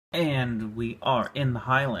And we are in the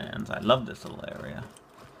Highlands. I love this little area.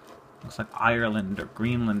 Looks like Ireland or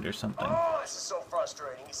Greenland or something. Oh, this is so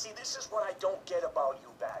frustrating. You see, this is what I don't get about you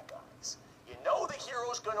bad guys. You know the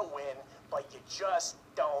hero's gonna win, but you just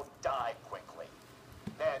don't die quickly.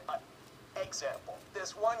 Man, example,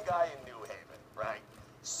 this one guy in New Haven, right?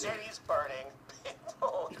 City's burning,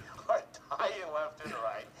 people are dying left and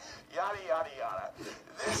right, yada, yada, yada.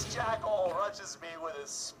 This jackal rushes me with a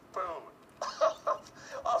spoon.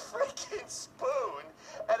 A freaking spoon,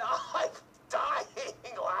 and I'm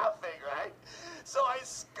dying laughing, right? So I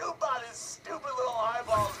scoop out his stupid little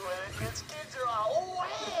eyeballs with it. His kids are all, oh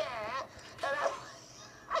yeah, and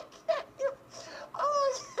I can't even,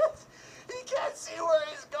 oh, he can't see where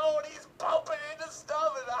he's going. He's bumping into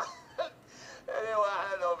stuff, and anyway, I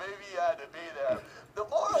don't know, maybe he had to be there. The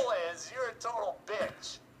moral is, you're a total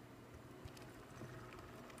bitch.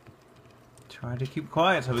 Tried to keep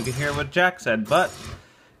quiet so we could hear what Jack said, but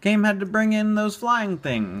game had to bring in those flying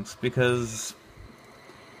things because,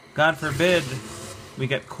 God forbid, we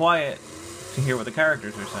get quiet to hear what the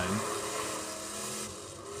characters are saying.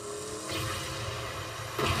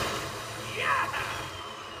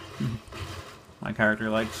 My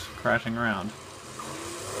character likes crashing around.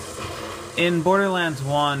 In Borderlands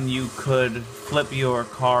 1, you could flip your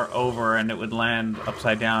car over and it would land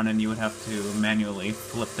upside down and you would have to manually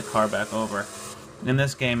flip the car back over. In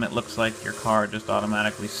this game, it looks like your car just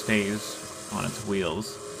automatically stays on its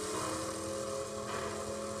wheels.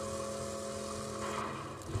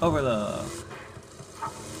 Overlook.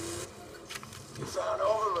 You found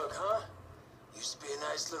Overlook, huh? Used to be a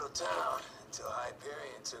nice little town until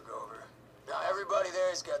Hyperion took over. Now everybody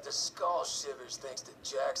there's got the skull shivers thanks to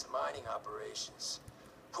Jack's mining operations.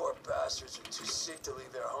 Poor bastards are too sick to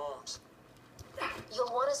leave their homes.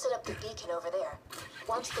 You'll want to set up the beacon over there.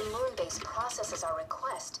 Once the moon base processes our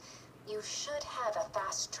request, you should have a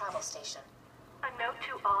fast travel station. A note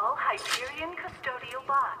to all Hyperion custodial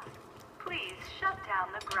bots. Please shut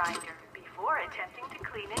down the grinder before attempting to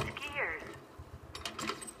clean its gears.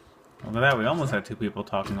 Look at that, we almost had two people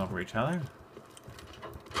talking over each other.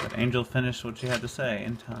 But Angel finished what she had to say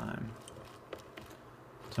in time.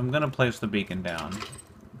 So I'm going to place the beacon down.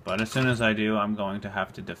 But as soon as I do, I'm going to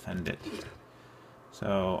have to defend it.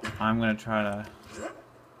 So I'm going to try to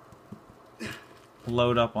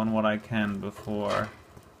load up on what I can before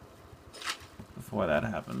that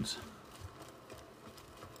happens.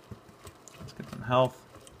 Let's get some health.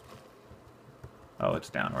 Oh, it's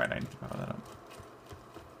down, right? I need to power that up.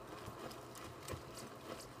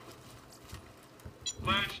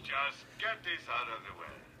 Let's just get this out of the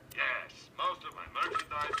way. Yes, most of my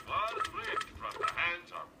merchandise was ripped from the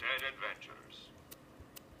hands of dead adventurers.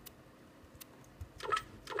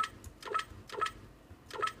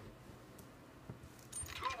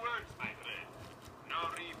 Two words, my friend. No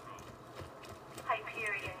repro.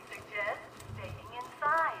 Hyperion suggests staying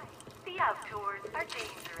inside. The outdoors are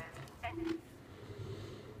dangerous. And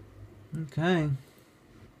Okay.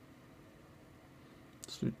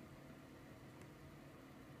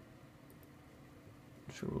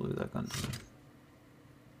 Sure, we'll leave that gun to me.